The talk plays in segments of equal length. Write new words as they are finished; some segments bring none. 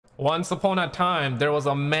Once upon a time, there was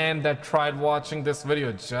a man that tried watching this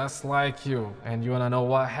video just like you. And you wanna know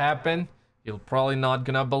what happened? You're probably not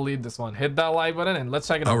gonna believe this one. Hit that like button and let's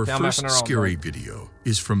check it out. Our first scary video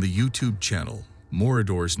is from the YouTube channel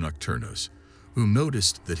Moradors Nocturnos, who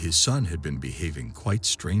noticed that his son had been behaving quite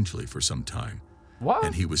strangely for some time. What?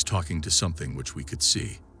 And he was talking to something which we could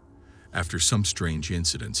see. After some strange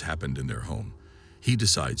incidents happened in their home, he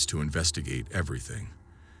decides to investigate everything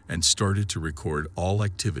and started to record all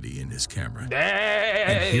activity in his camera.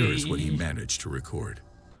 And here's what he managed to record.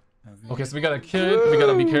 Okay, so we got a kid. We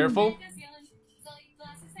gotta be careful.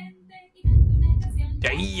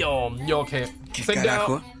 Damn, you okay? Sit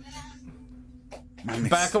down.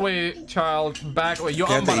 Back away, child. Back away. Yo,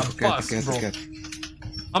 I'm about to bust, bro.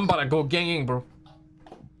 I'm about to go ganging, bro.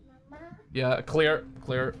 Yeah, clear,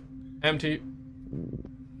 clear. Empty.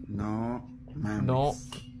 No, mames. No.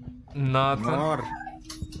 Nothing. Amor.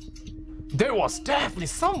 There was definitely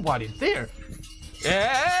somebody there.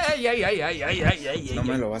 Yeah. No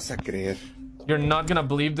me lo vas a creer. You're not gonna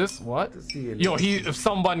believe this? What? Yo, if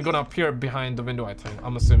someone gonna appear behind the window, I think.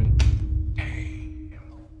 I'm assuming. Damn.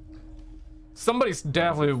 Somebody's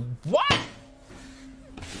definitely... What?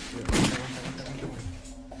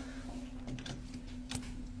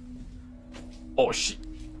 Oh, shit.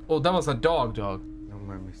 Oh, that was a dog. No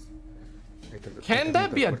mames. Can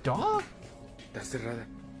that be a dog? Está cerrada.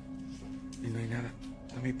 Y no hay nada.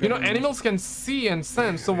 You know, animals can see and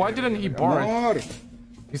sense, so why didn't he bark? Amor.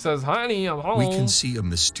 He says, honey, I'm home. We can see a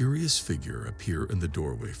mysterious figure appear in the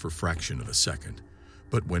doorway for a fraction of a second.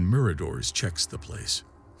 But when Moradors checks the place,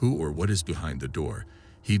 who or what is behind the door,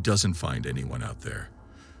 he doesn't find anyone out there.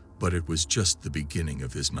 But it was just the beginning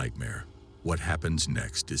of his nightmare. What happens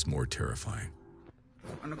next is more terrifying.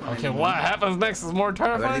 Okay, what happens next is more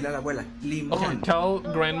terrifying? Dile a la abuela. Limón. Okay, tell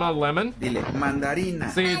Grandma Lemon. Dile,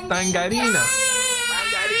 mandarina. Sí, tangarina.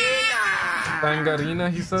 Tangarina,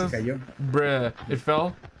 he says. Se cayó. Bruh, it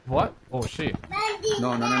fell. What? Oh, shit.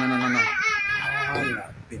 No.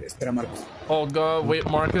 Espera, Marcos. Oh, God, wait,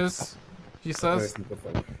 Marcus. He says.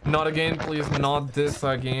 Not again, please, not this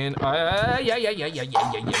again. Yeah.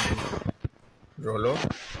 Rolo.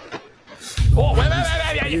 Oh,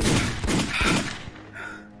 wait.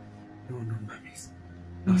 No mames.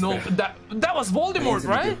 No, that was Voldemort,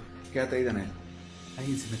 right? Quédate ahí, Daniel.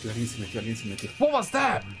 Alguien se metió. What was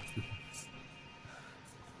that?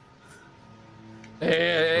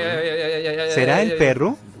 ¿Será el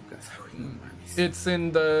perro? It's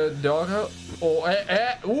in the doghouse. Oh,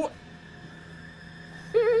 ooh.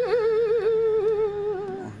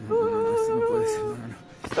 No puede ser, no.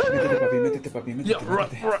 Métete, papi. Yeah,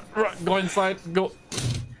 right. Go inside. Go.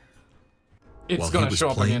 It's While gonna he was show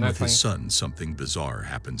up playing again, I with his think. son, something bizarre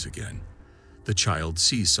happens again. The child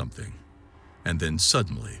sees something, and then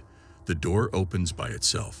suddenly, the door opens by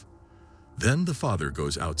itself. Then the father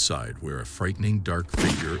goes outside where a frightening dark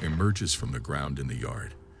figure emerges from the ground in the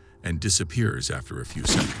yard and disappears after a few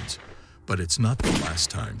seconds. But it's not the last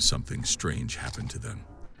time something strange happened to them.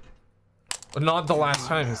 Not the last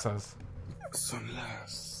time, he says. Son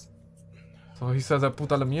las... So he says,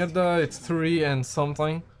 puta la mierda, it's 3 and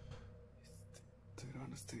something.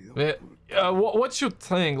 What you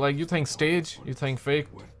think? Like, you think stage? You think fake?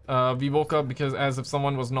 We woke up because as if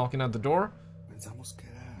someone was knocking at the door.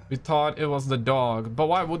 We thought it was the dog, but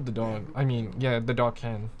why would the dog? I mean, yeah, the dog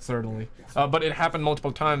can, certainly. But it happened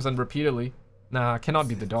multiple times and repeatedly. Nah, cannot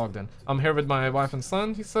be the dog then. I'm here with my wife and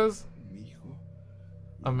son, he says.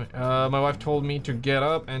 My wife told me to get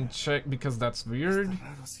up and check because that's weird.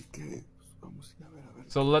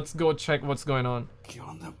 So let's go check what's going on.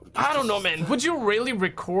 I don't know, man. Would you really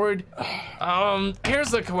record?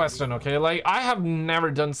 Here's the question, okay? Like, I have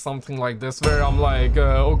never done something like this where I'm like,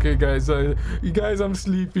 okay, guys, you guys, I'm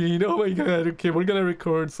sleeping. Oh my god, okay, we're gonna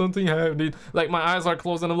record. Something happened. Like, my eyes are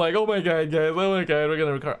closed and I'm like, oh my god, guys, oh my god, we're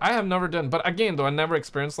gonna record. I have never done, but again, though, I never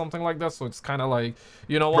experienced something like that, so it's kind of like,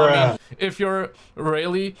 you know what I mean? If you're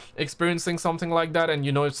really experiencing something like that and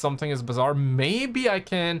you know if something is bizarre, maybe I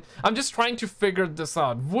can. I'm just trying to figure this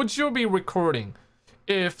out. Would you be recording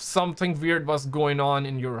if something weird was going on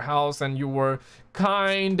in your house and you were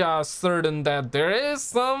kinda certain that there is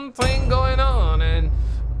something going on? And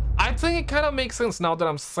I think it kind of makes sense now that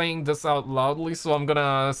I'm saying this out loudly, so I'm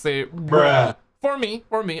gonna say bruh. For me,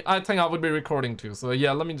 I think I would be recording too. So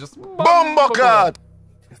yeah, let me just ¡Bombocat!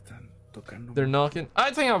 They're knocking. I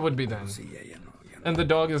think I would be then. And the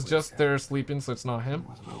dog is just there sleeping, so it's not him.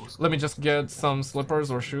 Let me just get some slippers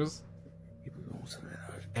or shoes.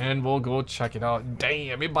 And we'll go check it out.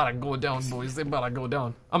 Damn, it about to go down, boys. It about to go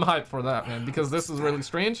down. I'm hyped for that, man, because this is really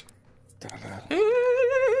strange.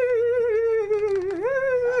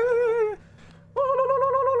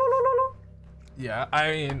 Yeah,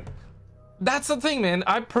 I mean, that's the thing, man.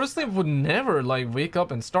 I personally would never like wake up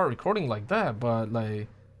and start recording like that, but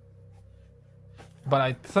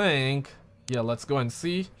I think, yeah, let's go and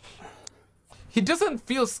see. He doesn't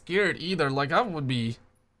feel scared either. Like I would be.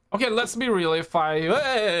 Okay, let's be real. If I,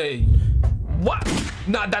 hey, what?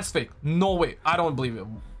 Nah, that's fake. No way. I don't believe it.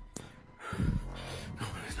 No.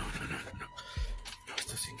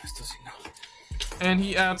 Esto sí, no. And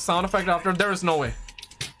he adds sound effect after. There is no way.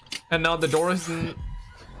 And now the door isn't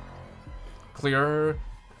clear.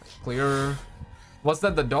 Clear. Was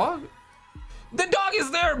that the dog? The dog is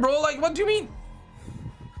there, bro. Like, what do you mean?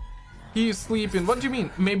 He's sleeping. What do you mean?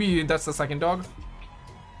 Maybe that's the second dog.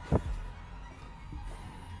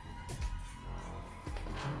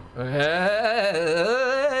 Oh,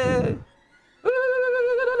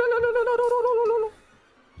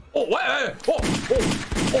 wait.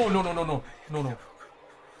 Oh, no.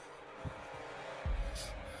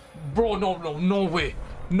 Bro, no way.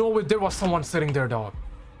 No way. There was someone sitting there, dog.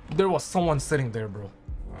 There was someone sitting there, bro.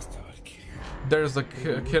 There's a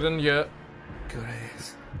kitten, yeah.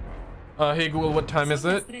 Hey Google, what time is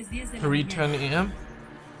it? 3:10 a.m.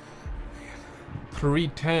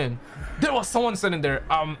 3:10. There was someone sitting there.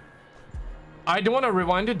 I don't want to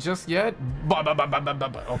rewind it just yet.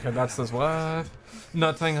 Okay, that's this what?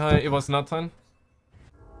 Nothing, huh? It was nothing.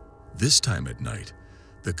 This time at night,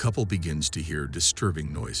 the couple begins to hear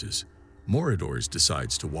disturbing noises. Moradors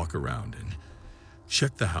decides to walk around and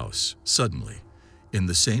check the house. Suddenly, in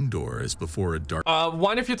the same door as before, a dark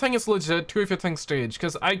one, if you think it's legit, two, if you think staged,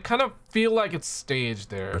 because I kind of feel like it's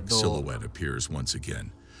staged there. silhouette appears once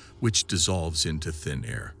again, which dissolves into thin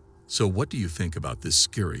air. So what do you think about this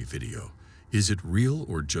scary video? Is it real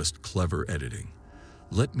or just clever editing?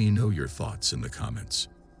 Let me know your thoughts in the comments.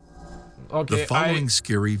 Okay, the following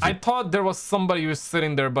scary I thought there was somebody who was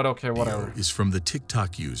sitting there, but okay, whatever. Is from the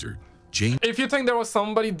TikTok user James. If you think there was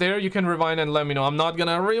somebody there, you can rewind and let me know. I'm not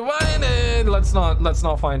gonna rewind it. Let's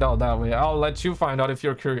not find out that way. I'll let you find out if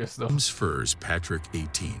you're curious though. James Furs Patrick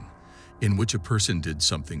 18, in which a person did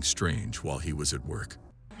something strange while he was at work.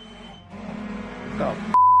 The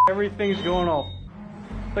everything's going off.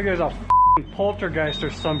 Look, there's a poltergeist or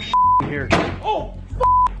some here. Oh,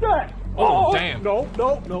 that! Oh, damn. No.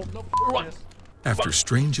 What? After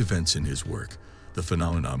strange events in his work, the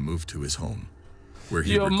phenomenon moved to his home, where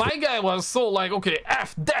he my guy was so like, okay,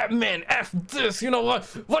 F that, man, F this, you know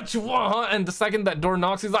what you want, huh? And the second that door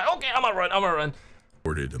knocks, he's like, okay, I'm gonna run.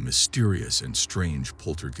 recorded a mysterious and strange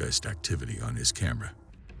poltergeist activity on his camera.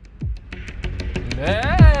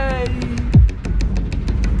 Hey!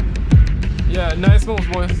 Yeah, nice move,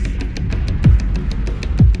 boys.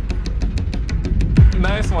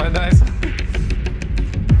 Nice one. I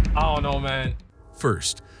don't know, man.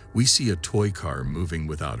 First, we see a toy car moving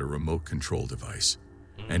without a remote control device.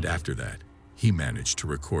 And after that, he managed to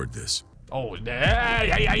record this. Oh, yeah.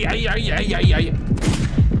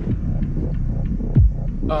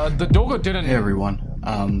 The Dogo didn't. Hey everyone.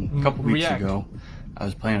 A couple weeks ago, I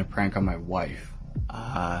was playing a prank on my wife.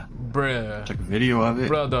 Bruh. Took a video of it.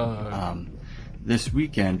 Brother. This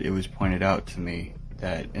weekend, it was pointed out to me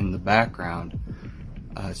that in the background,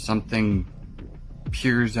 something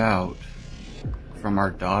peers out from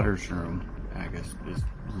our daughter's room, I guess is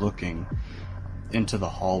looking into the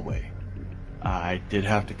hallway. I did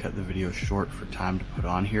have to cut the video short for time to put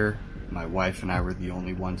on here. My wife and I were the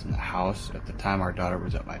only ones in the house. At the time, our daughter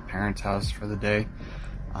was at my parents' house for the day.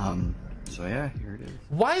 So yeah, here it is.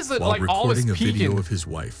 Why is it While like always recording a peeking? video of his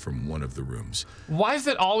wife from one of the rooms. Why is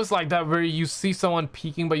it always like that where you see someone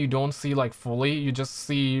peeking but you don't see like fully? You just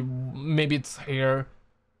see maybe it's hair,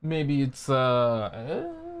 maybe it's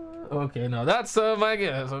okay, now that's my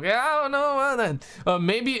guess. Okay, I don't know what then.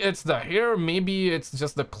 Maybe it's the hair, maybe it's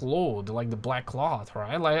just the cloth, like the black cloth,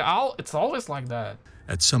 right? Like it's always like that.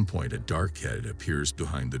 At some point, a dark head appears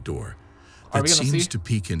behind the door that seems to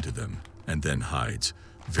peek into them and then hides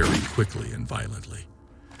very quickly and violently.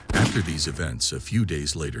 After these events, a few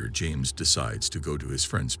days later, James decides to go to his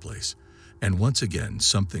friend's place. And once again,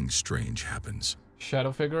 something strange happens.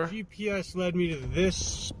 Shadow figure? GPS led me to this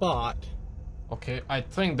spot. Okay, I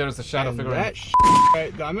think there's a shadow figure. That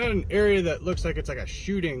right, I'm at an area that looks like it's like a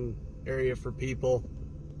shooting area for people.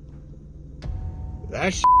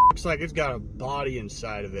 That looks like it's got a body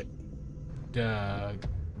inside of it.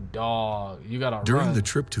 Dog, you gotta During run. the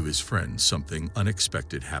trip to his friend, something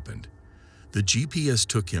unexpected happened. The GPS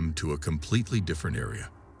took him to a completely different area.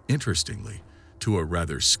 Interestingly, to a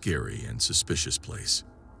rather scary and suspicious place.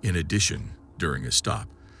 In addition, during a stop,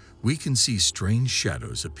 we can see strange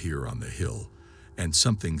shadows appear on the hill and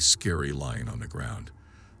something scary lying on the ground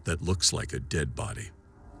that looks like a dead body.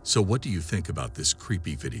 So what do you think about this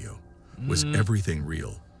creepy video? Was everything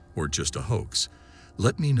real or just a hoax?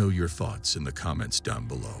 Let me know your thoughts in the comments down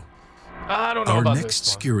below. I don't know Our about next this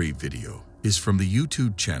one. scary video is from the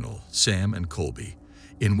YouTube channel Sam and Colby,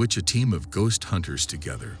 in which a team of ghost hunters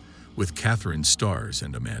together with Catherine Stars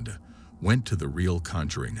and Amanda went to the real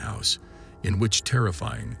Conjuring house, in which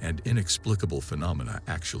terrifying and inexplicable phenomena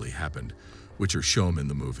actually happened, which are shown in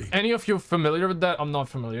the movie. Any of you familiar with that? I'm not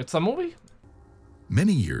familiar. It's a movie?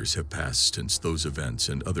 Many years have passed since those events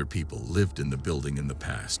and other people lived in the building in the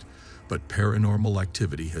past, but paranormal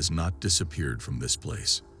activity has not disappeared from this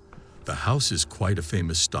place. The house is quite a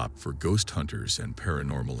famous stop for ghost hunters and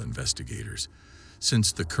paranormal investigators,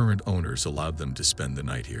 since the current owners allowed them to spend the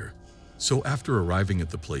night here. So after arriving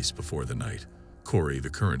at the place before the night, Corey, the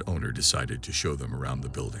current owner, decided to show them around the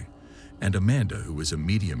building, and Amanda, who was a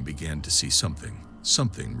medium, began to see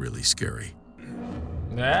something really scary.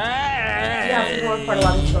 Hey! Yeah, we work quite a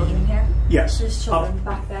lot of children here. Yes. There's children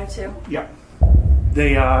back there too. Yeah.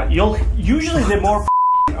 They usually they're more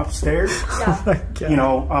upstairs. Yeah. Like, you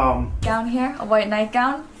know, Gown here, a white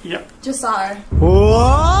nightgown. Yep. Just saw her.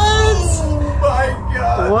 What? Oh my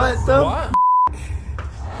god. What the? What?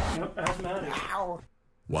 Yep, asthmatic.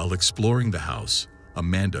 While exploring the house,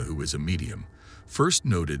 Amanda, who is a medium, first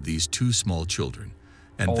noted these two small children,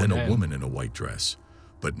 and then a woman in a white dress.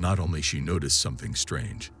 But not only she noticed something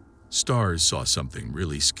strange, Stars saw something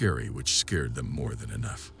really scary which scared them more than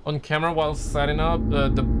enough. On camera while setting up the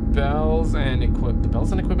bells and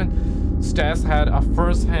equipment, Stas had a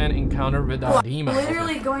first-hand encounter with a demon. I'm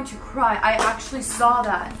literally going to cry. I actually saw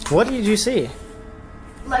that. What did you see?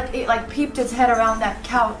 Like it peeped its head around that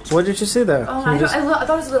couch. What did you see there? Oh, I thought it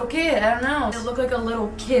was a little kid. I don't know. It looked like a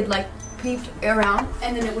little kid like peeped around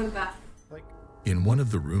and then it went back. In one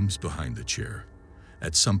of the rooms behind the chair,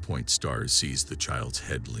 at some point Stars sees the child's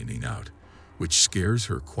head leaning out, which scares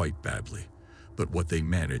her quite badly. But what they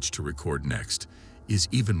manage to record next is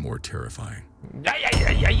even more terrifying.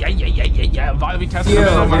 Yeah. While we test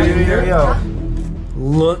Yo.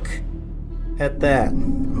 Look at that.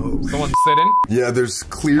 Someone sitting. Yeah, there's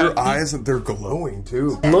clear eyes and they're glowing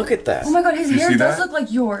too. Look at that. Oh my god, his hair see does that? look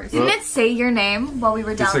like yours. Didn't it say your name while we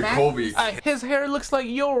were down there? Colby. His hair looks like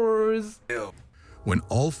yours. When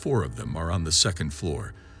all four of them are on the second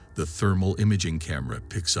floor, the thermal imaging camera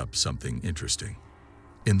picks up something interesting.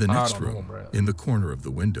 In the next room, in the corner of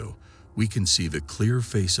the window, we can see the clear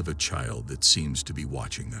face of a child that seems to be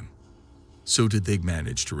watching them. So did they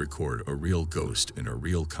manage to record a real ghost in a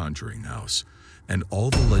real Conjuring house? And all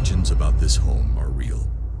the legends about this home are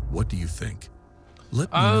real. What do you think?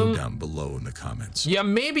 Let me know down below in the comments. Yeah,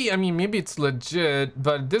 maybe, I mean, maybe it's legit,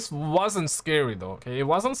 but this wasn't scary though, okay? It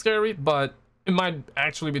wasn't scary, but it might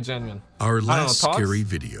actually be genuine. Our last scary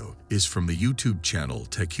video is from the YouTube channel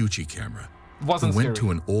Takuchi Camera, who went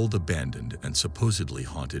to an old abandoned and supposedly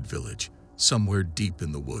haunted village, somewhere deep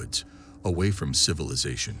in the woods, away from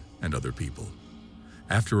civilization and other people.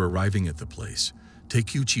 After arriving at the place,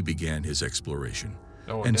 Takuchi began his exploration,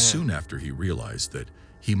 and soon after he realized that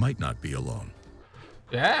he might not be alone.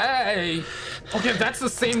 Hey! Okay, that's the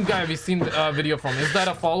same guy we've seen the video from. Is that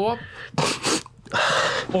a follow-up?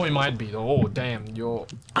 Oh, it might be though. Oh, damn, yo.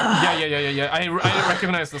 Yeah. I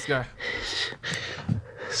recognize this guy.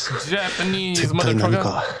 Japanese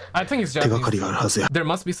motherfucker. I think it's Japanese. There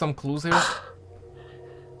must be some clues here.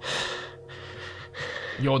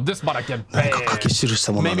 Yo, this about to get bad.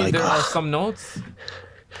 Maybe there are some notes.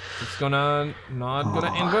 It's not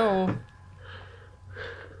gonna end well.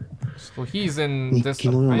 So he's in this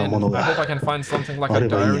abandoned. I hope I can find something like a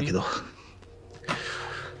diary.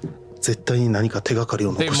 They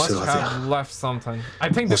must have left something. I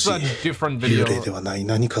think this is a different video. If the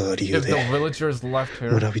villagers left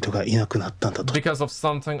here because of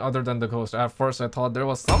something other than the ghost. At first I thought there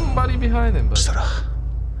was somebody behind him, but...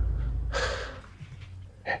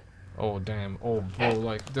 Oh damn, oh bro,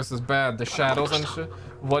 like this is bad. The shadows and shit.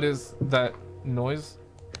 What is that noise?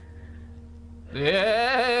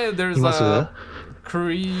 Yeah, there's a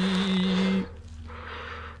creep.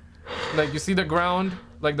 Like you see the ground,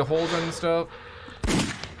 like the holes and stuff.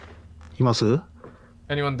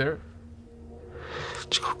 Anyone there?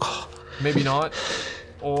 Maybe not.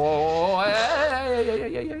 Oh,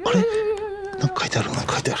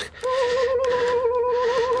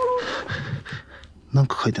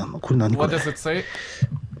 what does it say?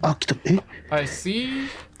 I see.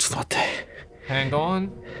 Hang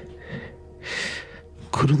on.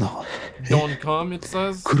 Don't come, it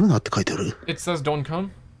says. It says don't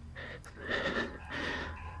come.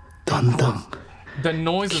 The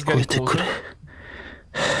noise is getting closer.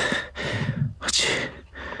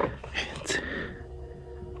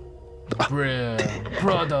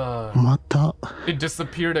 Brother. また It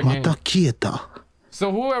disappeared ま again. た消えた。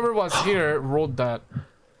 So whoever was here wrote that.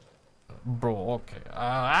 Bro, okay.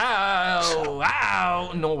 Ow,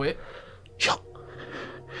 ow. No, wait. いや、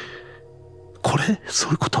これそ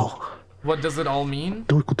ういうこと。 What does it all mean?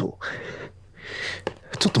 どういうこと？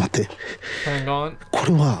ちょっと待って。 Hang on. こ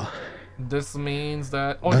れは This means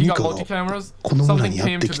that... Oh, you got multi-cameras? この村 Something にや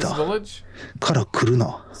came って to き this た village? から来る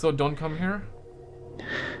な。 So don't come here?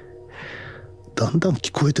 だんだん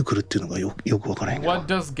聞こえてくるっていうのがよくわからへんけど。 What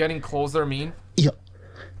does getting closer mean? いや。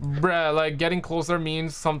 Bruh, like getting closer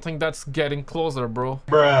means something that's getting closer, bro.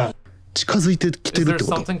 近づいてきて Is るっ there て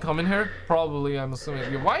こと。 something coming here? Probably, I'm assuming.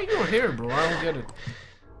 Why are you here, bro? I don't get it.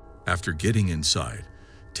 After getting inside,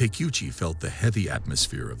 Takeuchi felt the heavy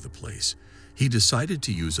atmosphere of the place. He decided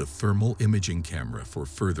to use a thermal imaging camera for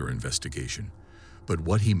further investigation. But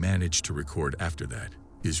what he managed to record after that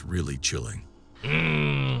is really chilling.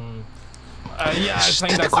 Yeah, I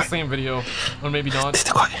think that's the same video. Or maybe not.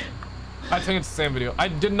 I think it's the same video. I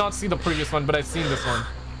did not see the previous one, but I've seen this one.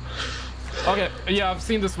 Okay, yeah, I've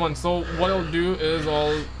seen this one. So what I'll do is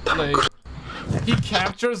like... He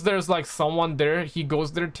captures there's like someone there. He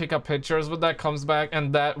goes there, take up pictures with that, comes back,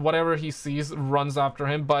 and that whatever he sees runs after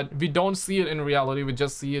him. But we don't see it in reality. We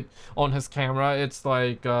just see it on his camera. It's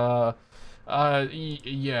like yeah, I'll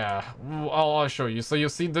show you. So you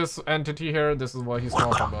see this entity here. This is what he's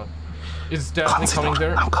talking about. It's definitely coming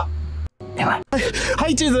there.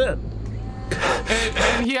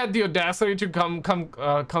 And he had the audacity to come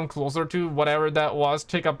closer to whatever that was,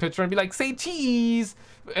 take a picture and be like, say cheese,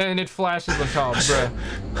 and it flashes on top, bruh.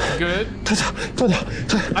 Good.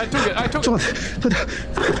 I took it.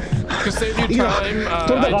 To save you time,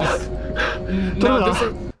 no,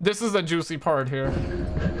 this is a juicy part here.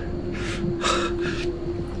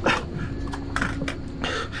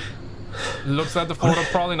 Looks at the photo,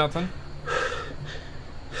 probably nothing.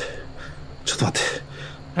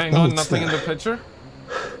 Hang on, nothing in the picture?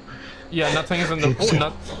 Yeah, nothing is in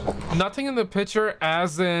the nothing in the picture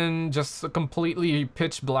as in just completely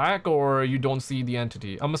pitch black, or you don't see the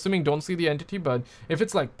entity. I'm assuming don't see the entity, but if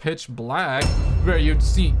it's like pitch black where you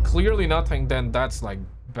see clearly nothing, then that's like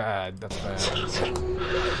bad. That's bad.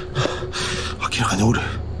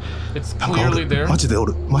 It's clearly there. It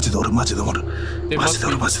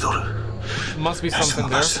must be something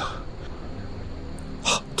there.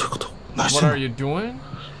 What are you doing?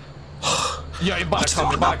 Yeah, you better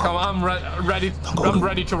come, I'm ready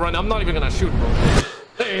to run. I'm not even gonna shoot, bro.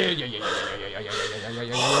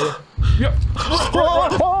 Yeah.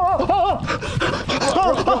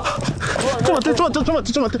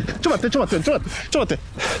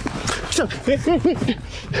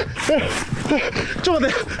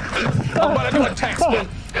 I'm gonna do a attack spin.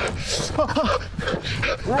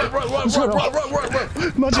 Run.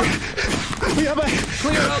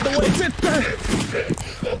 Clear out the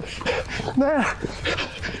way.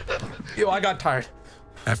 Yo, I got tired.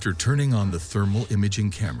 After turning on the thermal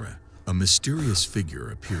imaging camera, a mysterious figure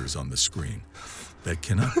appears on the screen that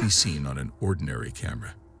cannot be seen on an ordinary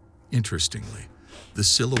camera. Interestingly, the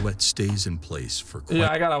silhouette stays in place for quite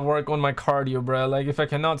I gotta work on my cardio, bro. Like, if I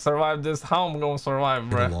cannot survive this, how am I gonna survive,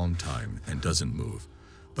 bro? a long time and doesn't move.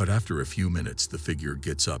 But after a few minutes, the figure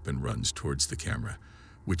gets up and runs towards the camera,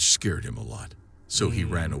 which scared him a lot. So he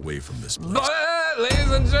ran away from this place. But,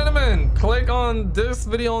 ladies and gentlemen, click on this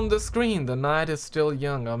video on the screen. The night is still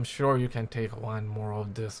young. I'm sure you can take one more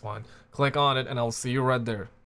of this one. Click on it and I'll see you right there.